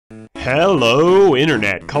Hello,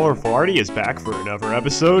 Internet! Colorful Arty is back for another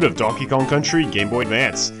episode of Donkey Kong Country Game Boy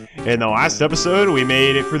Advance. In the last episode, we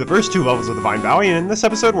made it through the first two levels of the Vine Valley, and in this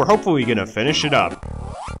episode, we're hopefully gonna finish it up.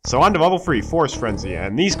 So on to level 3, Forest Frenzy,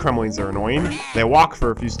 and these Kremlings are annoying. They walk for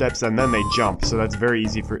a few steps and then they jump, so that's very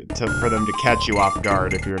easy for them to catch you off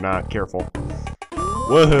guard if you're not careful.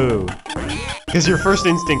 Woohoo! Because your first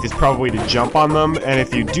instinct is probably to jump on them, and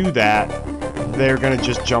if you do that, they're gonna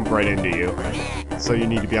just jump right into you. So you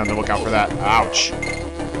need to be on the lookout for that. Ouch!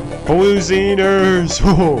 Blue Zeners!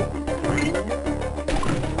 Whoa!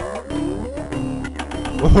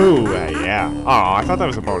 Woohoo! Yeah. Oh, I thought that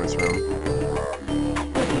was a bonus room.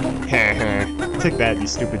 Heh. Take that, you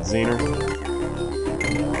stupid Zener.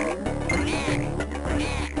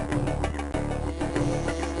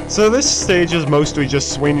 So this stage is mostly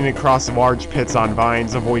just swinging across large pits on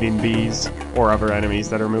vines, avoiding bees or other enemies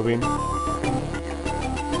that are moving.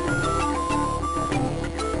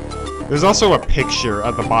 There's also a picture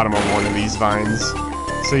at the bottom of one of these vines,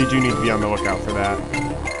 so you do need to be on the lookout for that.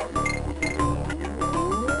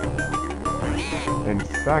 In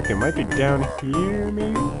fact, it might be down here,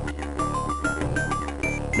 maybe?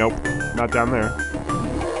 Nope, not down there.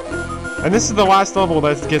 And this is the last level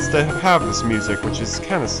that gets to have this music, which is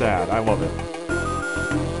kind of sad. I love it.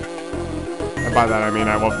 And by that I mean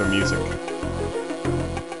I love the music.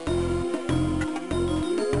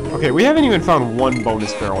 Okay, we haven't even found one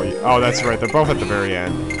bonus barrel yet. Oh, that's right, they're both at the very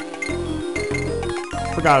end.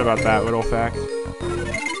 Forgot about that little fact.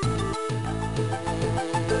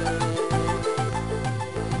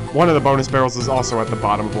 One of the bonus barrels is also at the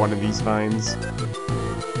bottom of one of these vines.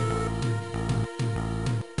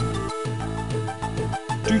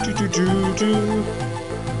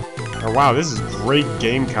 Oh wow, this is great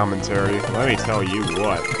game commentary. Let me tell you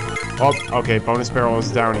what. Oh, okay, bonus barrel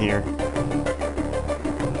is down here.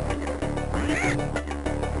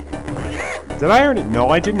 Did I already? No,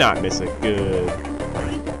 I did not miss it. Good.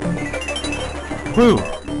 Whew.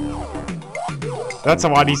 That's a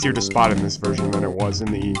lot easier to spot in this version than it was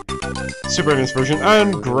in the Super NES version.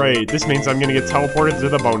 And great, this means I'm gonna get teleported to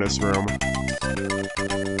the bonus room.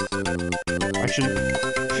 Actually,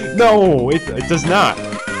 no, it does not.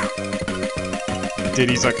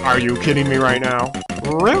 Diddy's like, are you kidding me right now?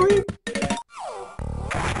 Really?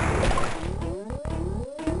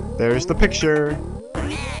 There's the picture.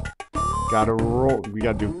 Gotta roll. We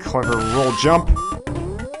gotta do clever roll jump.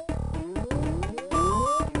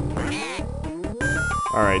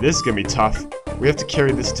 Alright, this is gonna be tough. We have to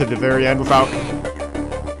carry this to the very end without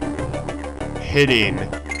hitting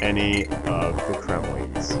any of the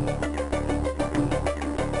Kremlings.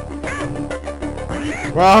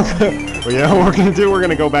 Well, yeah, what we're gonna do, we're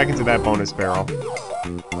gonna go back into that bonus barrel.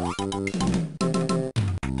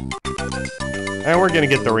 And we're gonna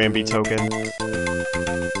get the Rambi token.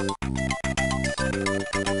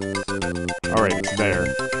 Alright, it's there.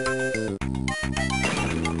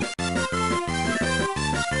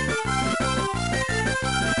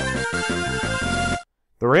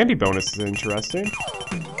 The Rambi bonus is interesting.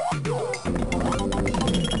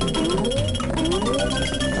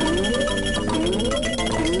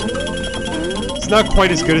 It's not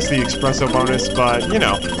quite as good as the espresso bonus, but, you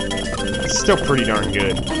know, it's still pretty darn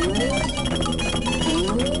good.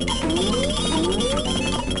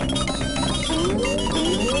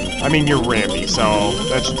 I mean, you're Rambi, so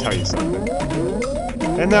that should tell you something.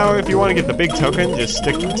 And now, if you want to get the big token, just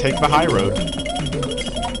take the high road.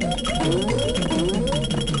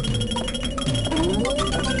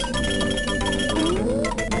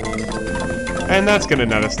 And that's gonna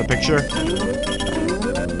net us the picture.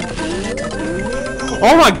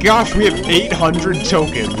 Oh my gosh, we have 800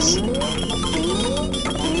 tokens!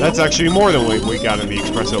 That's actually more than we got in the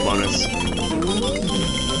espresso bonus.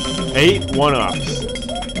 8 1-ups.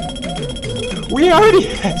 We already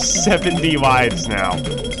have 70 lives now.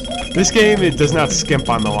 This game, it does not skimp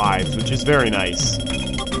on the lives, which is very nice.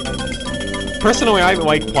 Personally, I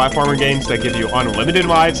like platformer games that give you unlimited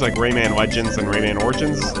lives, like Rayman Legends and Rayman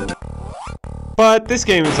Origins. But this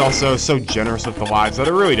game is also so generous with the lives that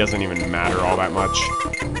it really doesn't even matter all that much.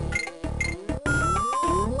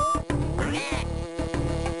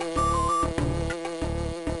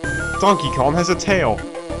 Donkey Kong has a tail.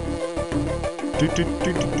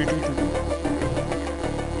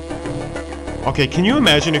 Okay, can you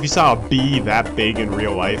imagine if you saw a bee that big in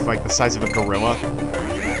real life, like the size of a gorilla?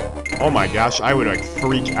 Oh my gosh, I would like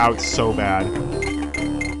freak out so bad.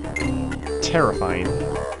 Terrifying.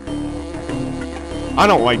 I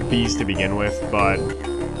don't like bees to begin with, but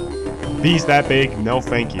bees that big, no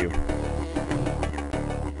thank you.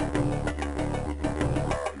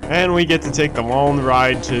 And we get to take the long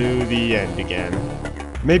ride to the end again.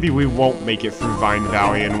 Maybe we won't make it through Vine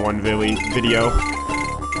Valley in one video.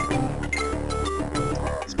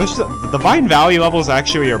 Especially, the Vine Valley levels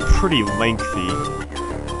actually are pretty lengthy.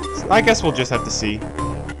 So I guess we'll just have to see.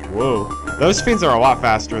 Whoa. Those fins are a lot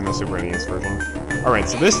faster in the Super NES version. Alright,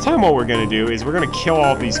 so this time what we're gonna do is we're gonna kill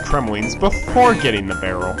all these Kremlings before getting the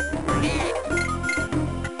barrel.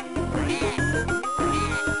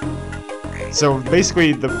 So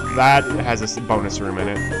basically, that has a bonus room in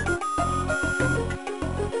it.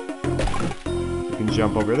 We can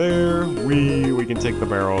jump over there. We can take the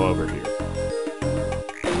barrel over here.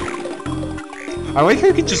 I like how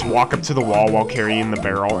you can just walk up to the wall while carrying the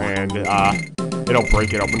barrel and it'll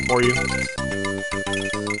break it open for you.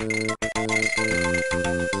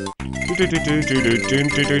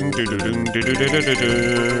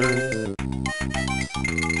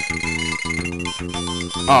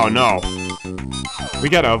 Oh no. We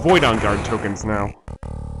gotta avoid on guard tokens now.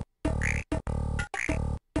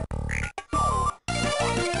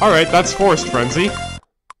 Alright, that's Forest Frenzy.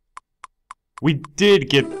 We did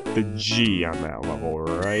get the G on that level,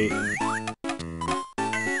 right?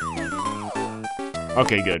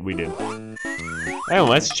 Okay, good, we did. And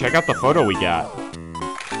let's check out the photo we got.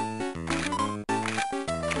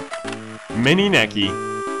 Mini Necky.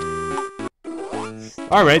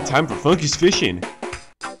 Alright, time for Funky's Fishing.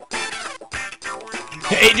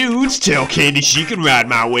 Hey dudes, tell Candy she can ride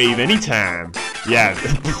my wave anytime. Yeah,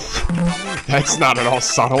 that's not at all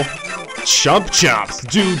subtle. Chump chomps,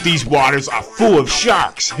 dude, these waters are full of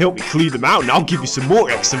sharks. Help me clean them out and I'll give you some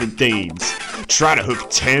more excellent things. Try to hook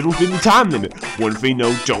 10 within the time limit. One thing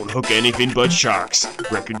though, don't hook anything but sharks.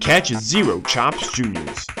 Record catch is 0 Chomps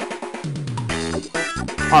Juniors.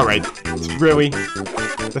 Alright, really?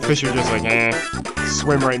 The fish are just like,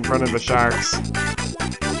 swim right in front of the sharks.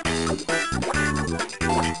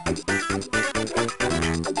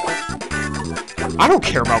 I don't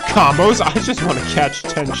care about combos, I just want to catch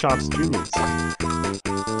 10 Chomps Juniors.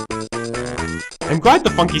 I'm glad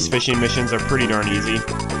the Funky's Fishing missions are pretty darn easy.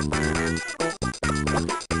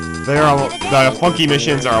 The Funky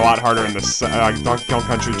missions are a lot harder in the Donkey Kong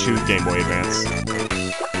Country 2 Game Boy Advance.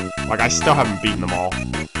 Like, I still haven't beaten them all.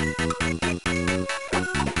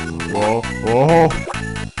 Whoa, whoa.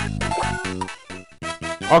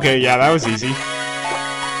 Okay, yeah, that was easy.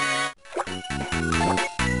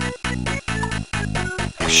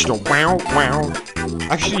 Wow, wow.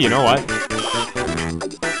 Actually, you know what?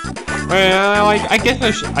 Well, I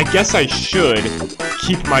guess I should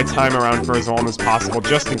keep my time around for as long as possible,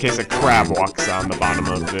 just in case a crab walks on the bottom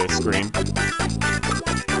of the screen.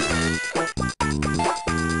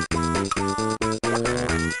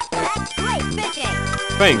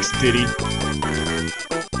 Thanks, Diddy.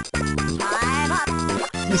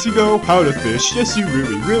 Yes, you know how to fish. Yes, you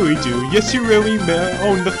really, really do. Yes, you really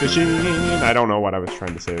own the fishing. I don't know what I was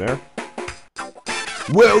trying to say there.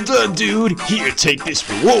 Well done, dude. Here, take this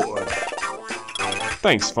reward.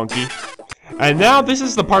 Thanks, Funky. And now this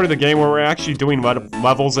is the part of the game where we're actually doing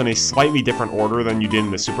levels in a slightly different order than you did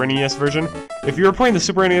in the Super NES version. If you were playing the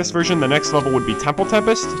Super NES version, the next level would be Temple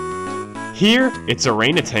Tempest. Here, it's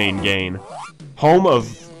Orangutan Gain, home of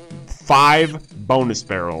 5 bonus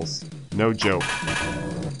barrels. No joke.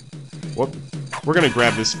 Whoop. We're gonna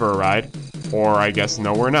grab this for a ride. Or I guess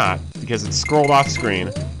no we're not, because it's scrolled off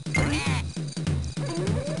screen.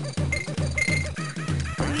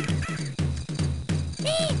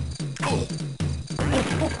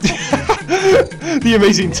 The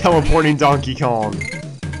amazing teleporting Donkey Kong.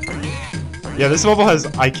 Yeah, this level has,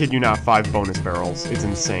 I kid you not, 5 bonus barrels. It's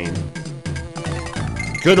insane.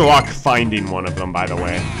 Good luck finding one of them, by the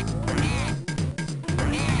way.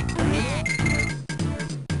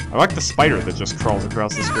 I like the spider that just crawls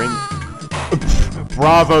across the screen.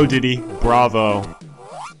 Bravo, Diddy. Bravo.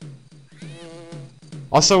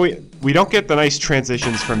 Also, we don't get the nice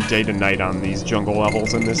transitions from day to night on these jungle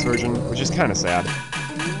levels in this version, which is kind of sad.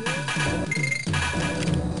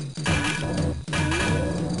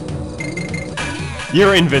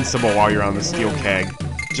 You're invincible while you're on the steel keg.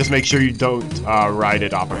 Just make sure you don't ride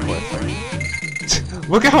it off a cliff.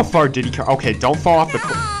 Look at how far Diddy okay, don't fall off the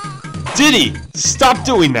cliff. Diddy! Stop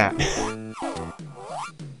doing that!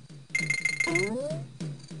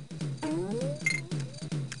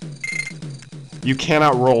 You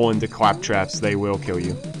cannot roll into claptraps, they will kill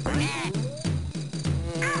you.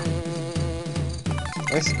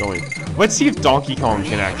 Nice going. Let's see if Donkey Kong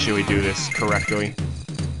can actually do this correctly.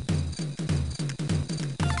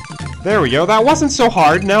 There we go, that wasn't so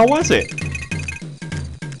hard, now was it?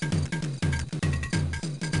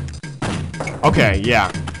 Okay,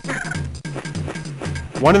 yeah.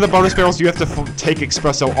 One of the bonus barrels, you have to take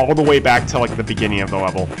Espresso all the way back to like the beginning of the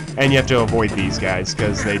level. And you have to avoid these guys,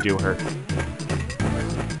 because they do hurt.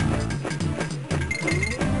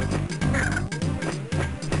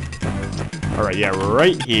 Alright, yeah,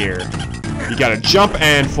 right here. You gotta jump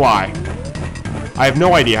and fly. I have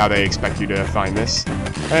no idea how they expect you to find this.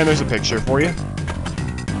 And there's a picture for you.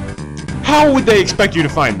 How would they expect you to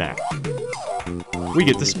find that? We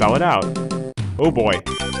get to spell it out. Oh boy.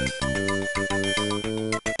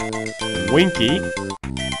 Winky.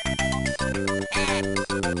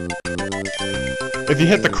 If you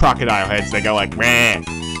hit the crocodile heads, they go like, meh.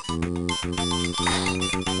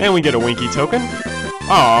 And we get a Winky token.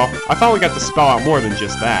 Oh, I thought we got to spell out more than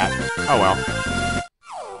just that. Oh well.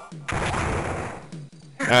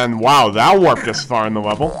 And wow, that warped us far in the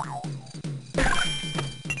level.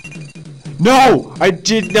 No! I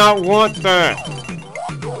did not want that!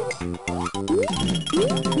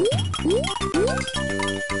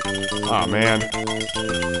 Oh man.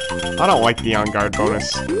 I don't like the on guard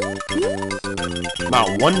bonus.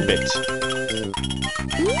 Not one bit.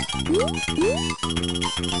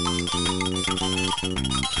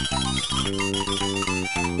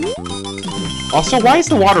 Also, why is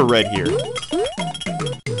the water red here?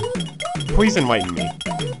 Please enlighten me.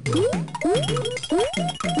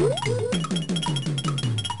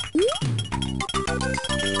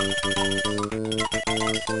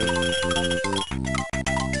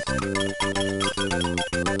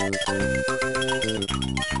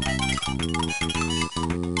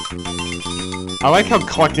 I like how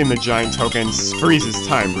collecting the giant tokens freezes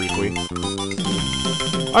time briefly.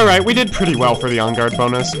 Alright, we did pretty well for the on-guard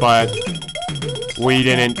bonus, but we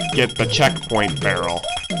didn't get the checkpoint barrel.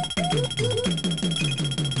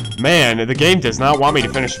 Man, the game does not want me to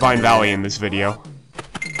finish Vine Valley in this video.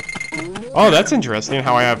 Oh, that's interesting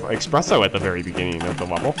how I have Espresso at the very beginning of the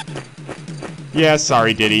level. Yeah,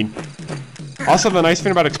 sorry, Diddy. Also, the nice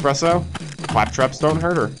thing about Espresso, claptraps don't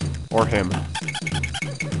hurt her. Or him.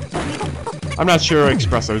 I'm not sure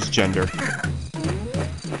Espresso's gender.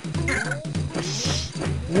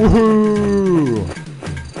 Woohoo!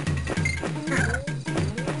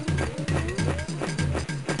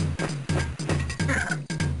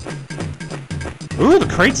 Ooh, the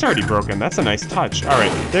crate's already broken. That's a nice touch.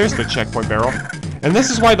 Alright, there's the checkpoint barrel. And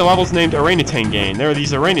this is why the level's named Orangutan Game. There are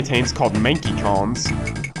these orangutans called Mankycons.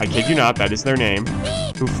 I kid you not, that is their name.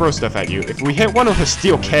 Who throw stuff at you. If we hit one with a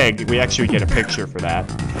steel keg, we actually get a picture for that.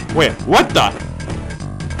 Wait, what the?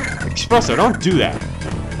 Espresso, don't do that.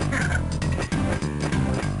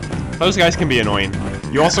 Those guys can be annoying.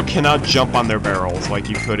 You also cannot jump on their barrels like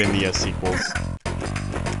you could in the sequels.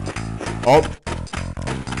 Oh.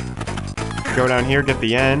 Go down here, get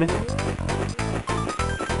the N.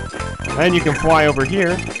 And you can fly over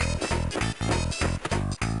here.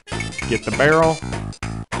 Get the barrel.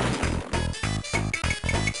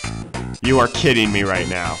 You are kidding me right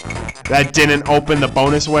now. That didn't open the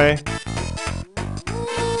bonus way?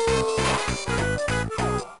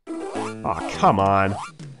 Aw, come on.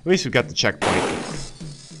 At least we got the checkpoint.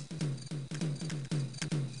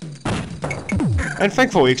 And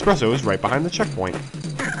thankfully, Espresso is right behind the checkpoint.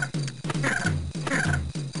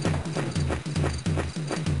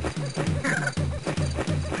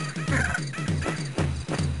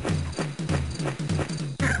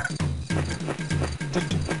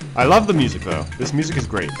 I love the music, though. This music is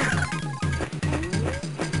great.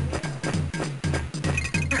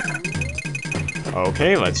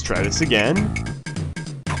 Okay, let's try this again.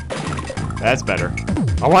 That's better.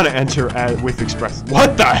 I want to enter with Express.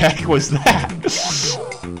 What the heck was that?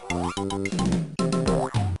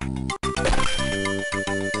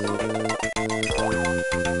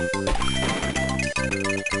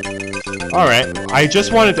 Alright, I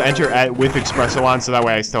just wanted to enter with Espresso on, so that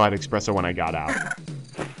way I still had Espresso when I got out.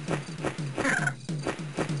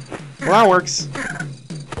 Well, that works.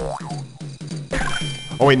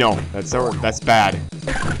 Oh wait, no, that's bad.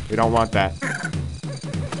 We don't want that.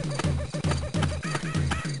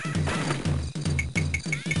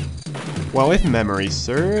 Well, if memory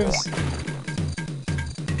serves...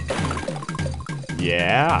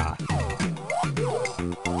 Yeah.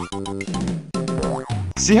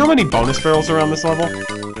 See how many bonus barrels are on this level?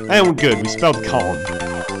 And we're good, we spelled calm.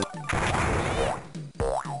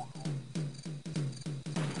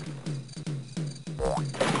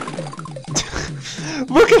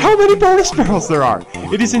 Look at how many bonus barrels there are!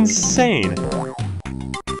 It is insane!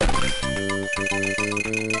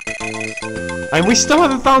 And we still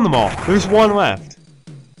haven't found them all! There's one left.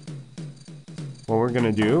 What we're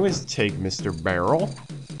gonna do is take Mr. Barrel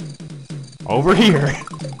over here.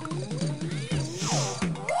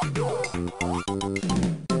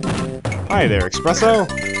 Hi there, Espresso.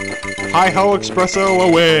 Hi-ho, Espresso,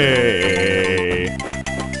 away!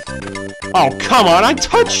 Oh, come on, I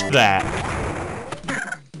touched that!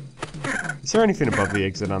 Is there anything above the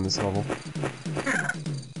exit on this level?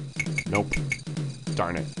 Nope.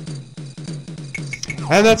 Darn it.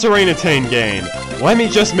 And that's a Rain-Attain gain. Let me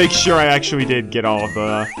just make sure I actually did get all of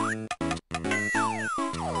the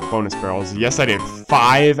bonus barrels. Yes, I did.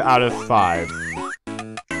 5 out of 5.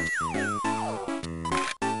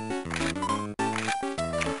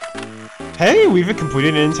 Hey, we've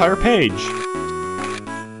completed an entire page.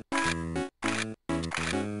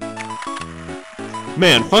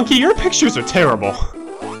 Man, Funky, your pictures are terrible.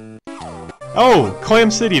 Oh, Clam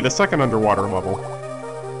City, the second underwater level.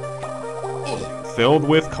 Filled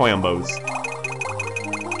with clambos.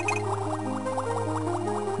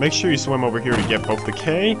 Make sure you swim over here to get both the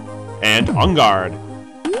K and Ungard.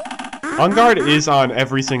 Ungard is on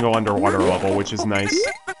every single underwater level, which is nice,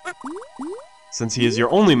 since he is your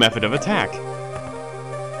only method of attack.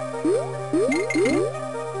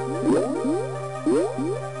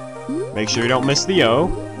 Make sure you don't miss the O,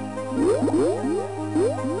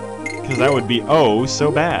 because that would be oh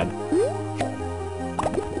so bad.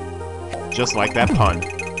 Just like that pun.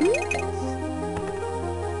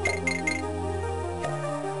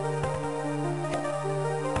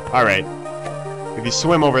 Alright. If you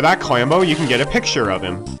swim over that Clambo, you can get a picture of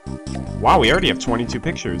him. Wow, we already have 22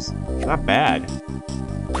 pictures. Not bad.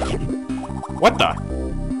 What the?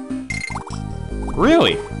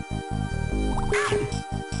 Really?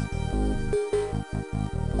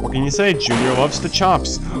 What can you say? Junior loves the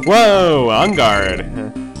chops. Whoa, Ungard.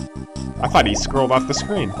 I thought he scrolled off the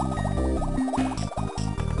screen.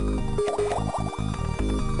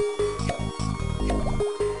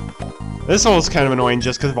 This level is kind of annoying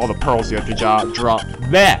just because of all the pearls you have to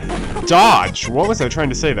dodge! What was I trying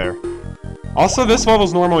to say there? Also, this level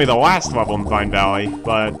is normally the last level in Vine Valley,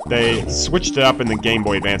 but they switched it up in the Game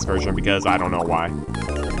Boy Advance version because I don't know why.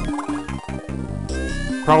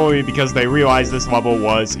 Probably because they realized this level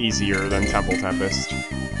was easier than Temple Tempest.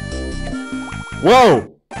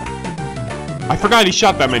 Whoa! I forgot he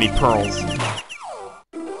shot that many pearls.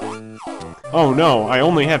 Oh no, I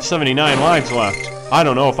only have 79 lives left. I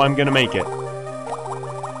don't know if I'm gonna make it.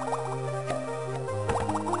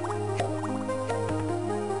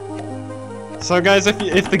 So guys,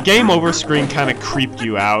 if the game over screen kind of creeped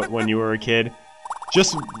you out when you were a kid,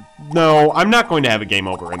 just know I'm not going to have a game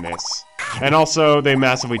over in this. And also, they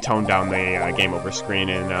massively toned down the game over screen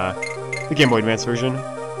in the Game Boy Advance version.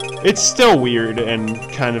 It's still weird and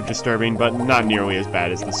kind of disturbing, but not nearly as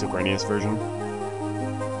bad as the Super NES version.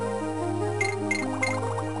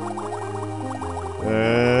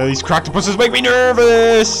 These croctopuses make me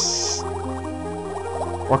nervous!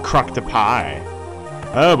 Or croctopie.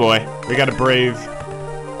 Oh boy, we gotta brave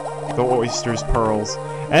the oyster's pearls.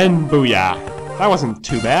 And booyah! That wasn't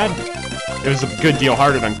too bad. It was a good deal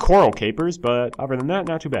harder than coral capers, but other than that,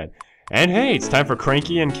 not too bad. And hey, it's time for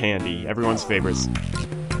Cranky and Candy, everyone's favorites.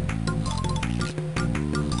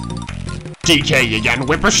 DK, you young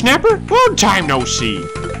whippersnapper? Long time no see.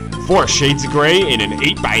 4 shades of gray in an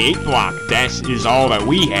 8x8 block. That is all that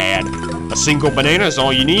we had. A single banana is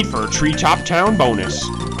all you need for a treetop town bonus.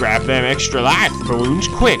 Grab them extra life balloons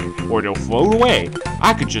quick, or they'll float away.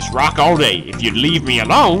 I could just rock all day if you'd leave me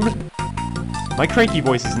alone. My cranky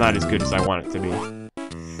voice is not as good as I want it to be.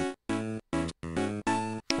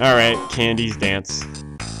 Alright, Candy's dance.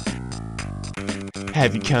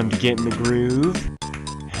 Have you come to get in the groove?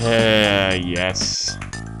 Yes.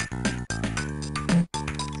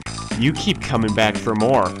 You keep coming back for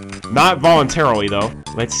more. Not voluntarily, though.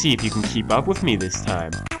 Let's see if you can keep up with me this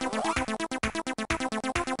time.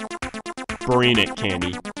 Brain it,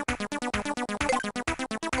 Candy.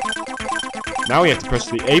 Now we have to press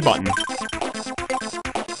the A button.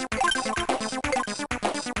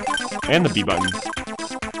 And the B button.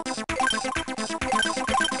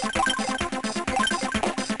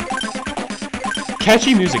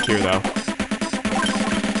 Catchy music here, though.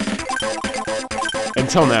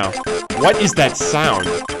 Until now. What is that sound?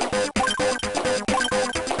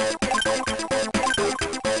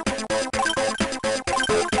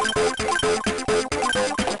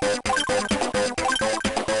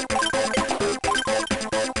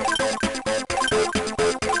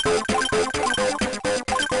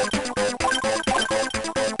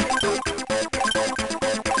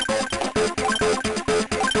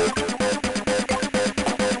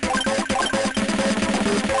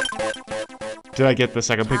 Did I get the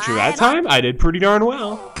second picture that time? I did pretty darn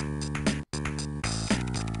well.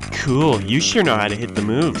 Cool, you sure know how to hit the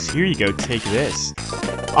moves. Here you go, take this.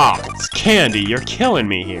 Aw, it's Candy, you're killing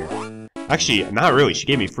me here. Actually, not really. She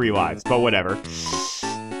gave me 3 lives, but whatever.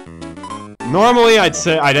 Normally, I'd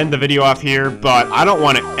say I'd end the video off here, but I don't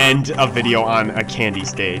want to end a video on a candy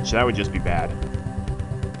stage. That would just be bad.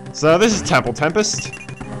 So this is Temple Tempest.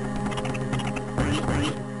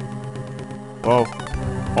 Whoa.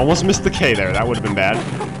 Almost missed the K there. That would have been bad.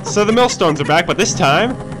 So the millstones are back, but this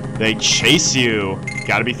time, they chase you.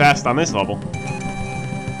 Gotta be fast on this level.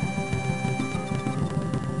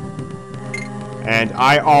 And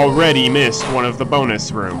I already missed one of the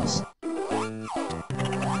bonus rooms.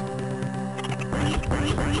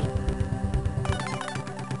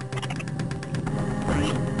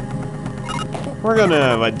 We're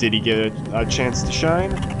gonna let Diddy get a chance to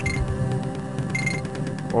shine.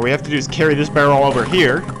 What we have to do is carry this barrel over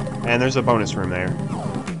here, and there's a bonus room there.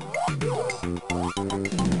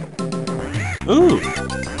 Ooh,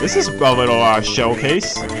 this is a little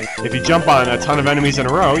showcase. If you jump on a ton of enemies in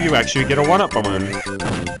a row, you actually get a 1-up balloon.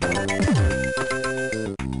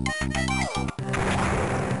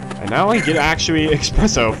 And now we get actually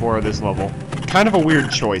espresso for this level. Kind of a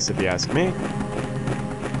weird choice, if you ask me.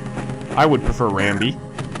 I would prefer Rambi.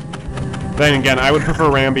 Then again, I would prefer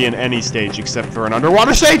Rambi in any stage except for an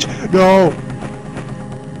underwater stage! No!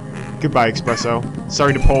 Goodbye, Espresso.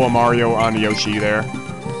 Sorry to pull a Mario on Yoshi there.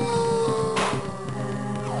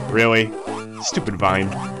 Really? Stupid vine.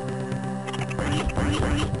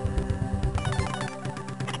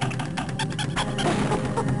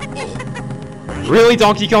 Really,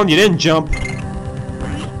 Donkey Kong? You didn't jump.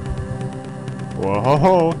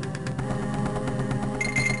 Whoa.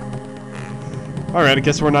 Alright, I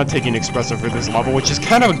guess we're not taking Espresso for this level, which is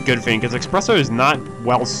kind of a good thing, because Espresso is not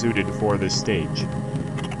well suited for this stage.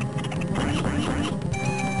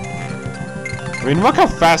 I mean, look how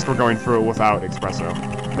fast we're going through it without Espresso.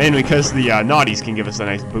 Mainly because the naughties can give us a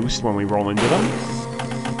nice boost when we roll into them.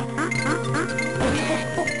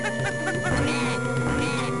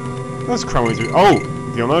 Those crumblies are... Oh!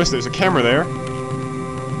 If you'll notice, there's a camera there.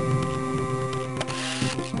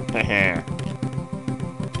 Heh.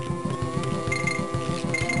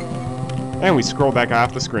 And we scroll back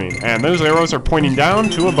off the screen. And those arrows are pointing down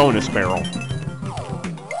to a bonus barrel.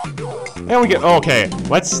 And we get... Okay,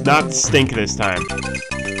 let's not stink this time.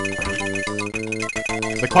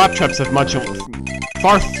 The claptraps have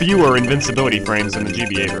far fewer invincibility frames than the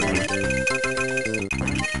GBA version.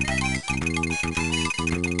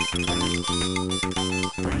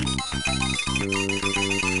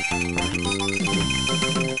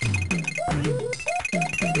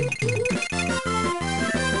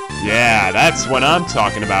 Yeah, that's what I'm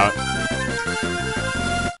talking about.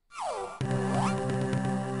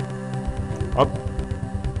 Oh.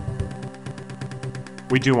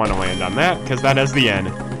 We do want to land on that, because that is the end.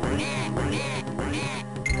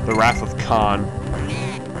 The Wrath of Khan.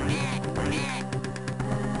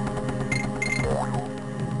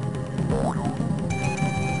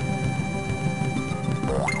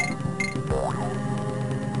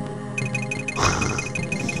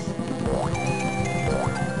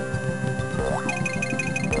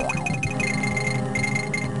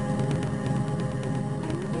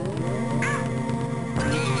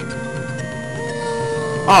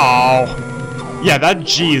 Oh, yeah, that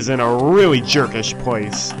G is in a really jerkish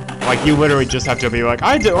place. Like, you literally just have to be like,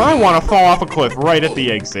 I want to fall off a cliff right at the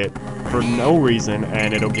exit for no reason,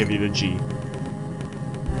 and it'll give you the G.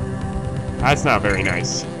 That's not very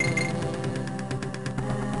nice.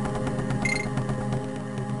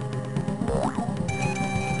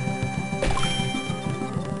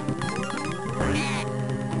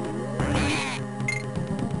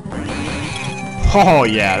 Oh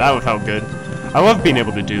yeah, that felt good. I love being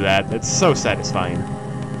able to do that. It's so satisfying.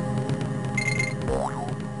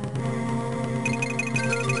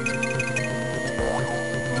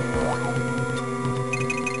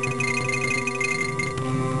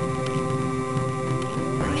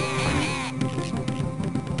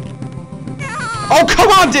 Oh, come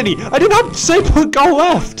on, Diddy! I did not say go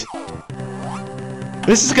left!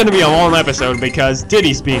 This is gonna be a long episode because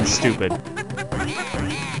Diddy's being stupid.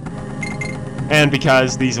 And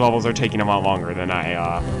because these levels are taking a lot longer than I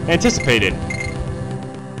anticipated.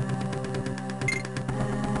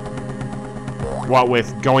 What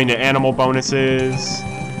with going to animal bonuses,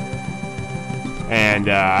 and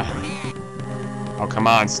oh come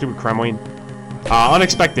on, stupid Kremlin.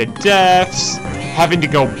 Unexpected deaths, having to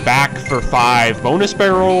go back for 5 bonus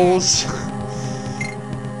barrels.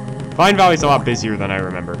 Vine Valley's a lot busier than I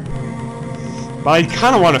remember. But I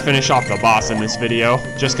kind of want to finish off the boss in this video,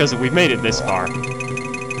 just because we've made it this far.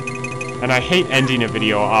 And I hate ending a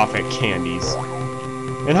video off at candies.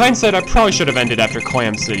 In hindsight, I probably should have ended after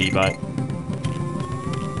Clam City, but...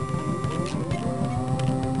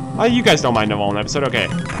 You guys don't mind a long episode, okay.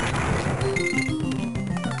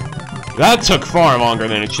 That took far longer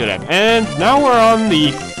than it should have. And now we're on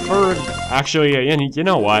the third... Actually, you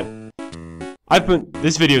know what?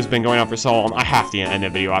 This video's been going on for so long, I have to end the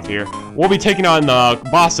video off here. We'll be taking on the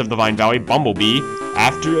boss of the Vine Valley, Bumblebee,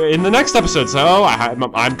 in the next episode. So,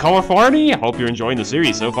 I'm Colorful Arty. I hope you're enjoying the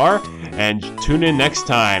series so far. And tune in next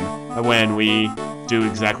time when we do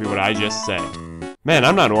exactly what I just said. Man,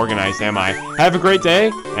 I'm not organized, am I? Have a great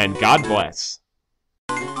day, and God bless.